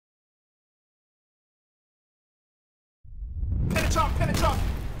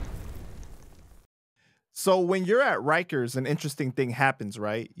So when you're at Rikers, an interesting thing happens,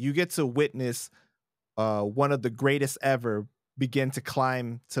 right? You get to witness one of the greatest ever begin to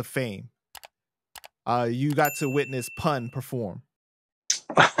climb to fame. You got to witness Pun perform.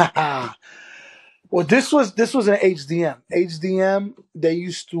 Well, this was an HDM. HDM, they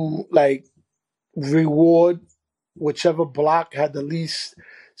used to like reward whichever block had the least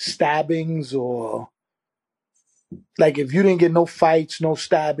stabbings, or like if you didn't get no fights, no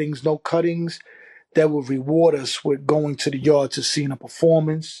stabbings, no cuttings, they would reward us with going to the yard to see a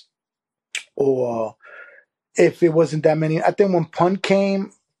performance. Or if it wasn't that many, I think when Pun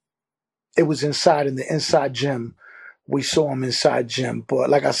came, it was inside in the inside gym. We saw him inside gym. But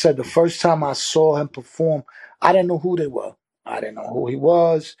like I said, the first time I saw him perform, I didn't know who they were. I didn't know who he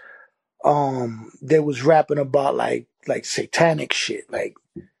was. They was rapping about like satanic shit. Like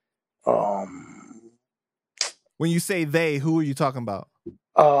when you say they, who are you talking about?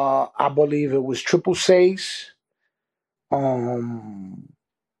 I believe it was Triple Sace.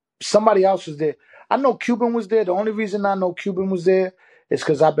 Somebody else was there. I know Cuban was there. The only reason I know Cuban was there is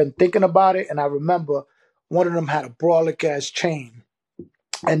because I've been thinking about it, and I remember one of them had a brolic ass chain,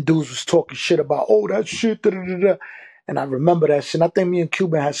 and dudes was talking shit about, oh, that shit, da, da, da, da. And I remember that shit. I think me and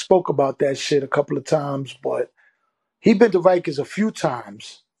Cuban had spoke about that shit a couple of times, but he been to Rikers a few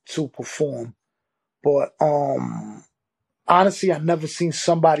times to perform. But honestly, I never seen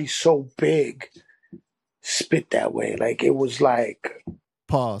somebody so big spit that way. Like it was like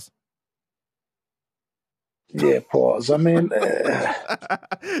pause. Yeah, pause. I mean,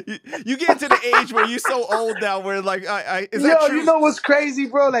 you get to the age where you're so old now, where like, is that true? You know what's crazy,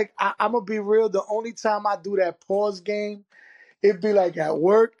 bro? Like, I'm gonna be real. The only time I do that pause game, it'd be like at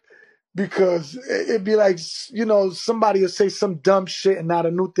work, because it'd be like, you know, somebody will say some dumb shit, and now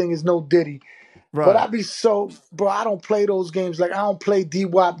the new thing is no Diddy. Right. But I'd be so, bro. I don't play those games. Like, I don't play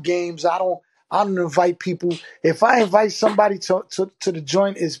DWAP games. I don't invite people. If I invite somebody to the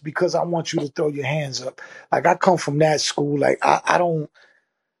joint, it's because I want you to throw your hands up. Like, I come from that school. Like, I don't,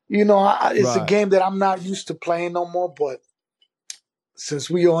 you know, it's a game that I'm not used to playing no more. But since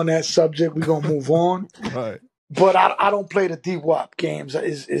we on that subject, we're going to move on. Right. But I don't play the DWAP games.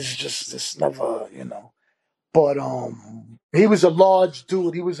 It's never, you know. But he was a large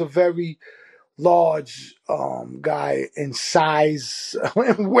dude. He was a very large guy in size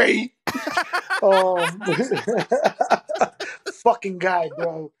and weight. Fucking guy,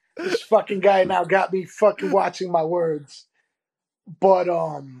 bro. This fucking guy now got me fucking watching my words. But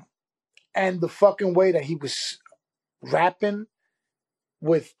and the fucking way that he was rapping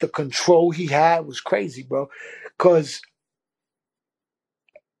with the control he had was crazy, bro. Cause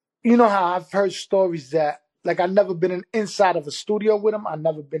you know how I've heard stories that, like, I've never been inside of a studio with him. I've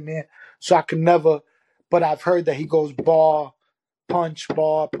never been there, so I can never. But I've heard that he goes bar, punch,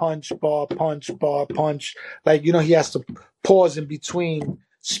 bar, punch, bar, punch, bar, punch. Like, you know, he has to pause in between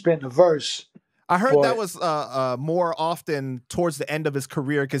spin a verse. I heard that was more often towards the end of his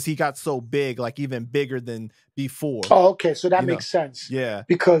career, because he got so big, like even bigger than before. Oh, okay, so that makes sense. Yeah,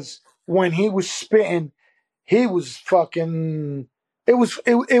 because when he was spitting, he was fucking. It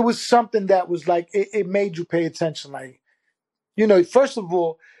was something that was like it made you pay attention. Like, you know, first of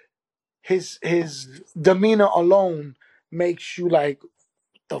all, his demeanor alone makes you like,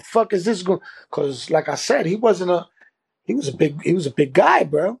 the fuck is this going? Because like I said, he was a big guy,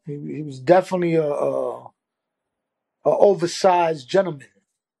 bro. He was definitely a oversized gentleman.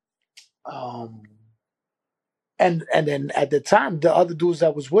 And then at the time, the other dudes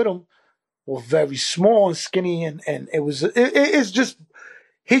that was with him were very small and skinny, and it's just,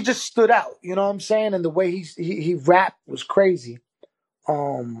 he just stood out, you know what I'm saying? And the way he rapped was crazy.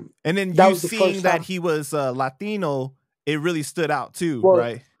 And then you seeing that he was Latino, it really stood out too,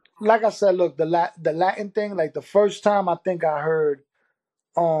 right? Like I said, look, the Latin thing, like the first time I think I heard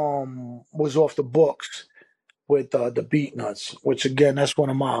was off the books with the Beatnuts, which again, that's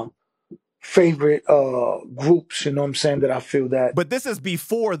one of my favorite groups, you know what I'm saying, that I feel that. But this is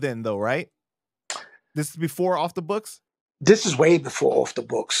before then though, right? This is before Off the Books? This is way before Off the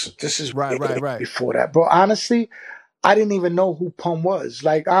Books. This is right before that. Bro, honestly, I didn't even know who Pun was.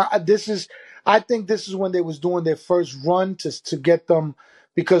 Like, I think this is when they was doing their first run to get them,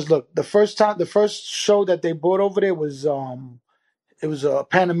 because look, the first show that they brought over there was it was a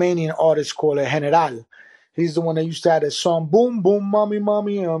Panamanian artist called General. He's the one that used to have that song Boom Boom Mommy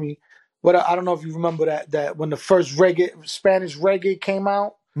Mommy Mommy. But I don't know if you remember that when the first Spanish reggae came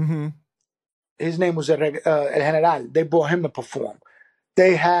out. Mm-hmm. His name was General. They brought him to perform.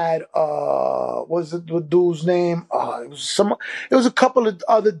 They had what's the dude's name? It was a couple of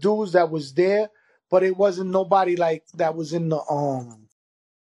other dudes that was there, but it wasn't nobody like that was in the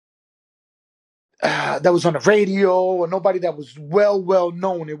that was on the radio, or nobody that was well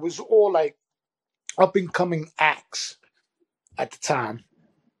known. It was all like up and coming acts at the time.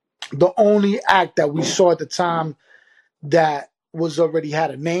 The only act that we saw at the time that was already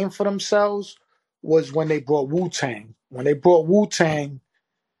had a name for themselves was when they brought Wu-Tang. When they brought Wu-Tang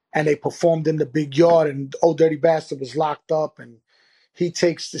and they performed in the big yard, and Old Dirty Bastard was locked up, and he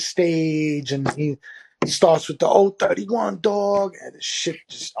takes the stage and he starts with the old 31 dog, and the shit,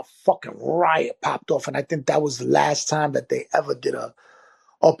 just a fucking riot popped off. And I think that was the last time that they ever did a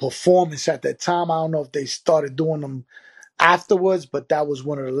performance at that time. I don't know if they started doing them afterwards, but that was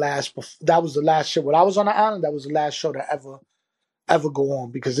one of the last. That was the last show. When I was on the island, that was the last show to ever go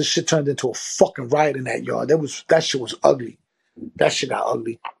on, because this shit turned into a fucking riot in that yard. That shit was ugly. That shit got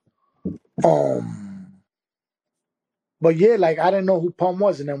ugly. But yeah, like I didn't know who Pum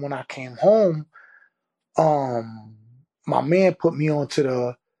was, and then when I came home, my man put me on to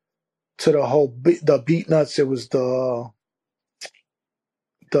the whole the beat nuts. It was the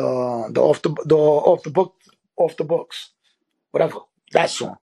off the books, whatever, that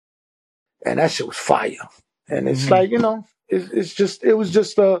song, and that shit was fire. And it's like,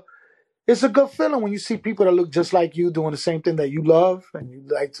 it's a good feeling when you see people that look just like you doing the same thing that you love and you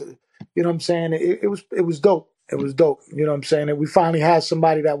like to, you know what I'm saying? It was dope. It was dope. You know what I'm saying? And we finally had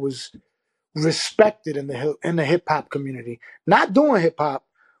somebody that was respected in the hip hop community, not doing hip hop,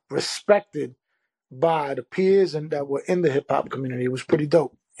 respected by the peers and that were in the hip hop community. It was pretty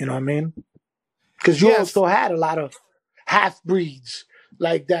dope. You know what I mean? Because you also had a lot of half breeds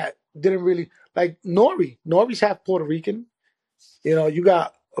like that. Didn't really like Nori. Nori's half Puerto Rican. You know, you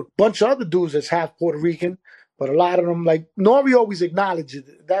got a bunch of other dudes that's half Puerto Rican, but a lot of them, like Nori always acknowledges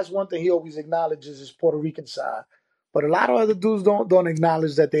it. That's one thing he always acknowledges, his Puerto Rican side. But a lot of other dudes don't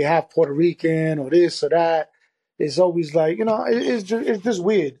acknowledge that they have Puerto Rican or this or that. It's always like, it's just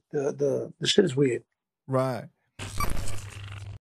weird. The shit is weird. Right.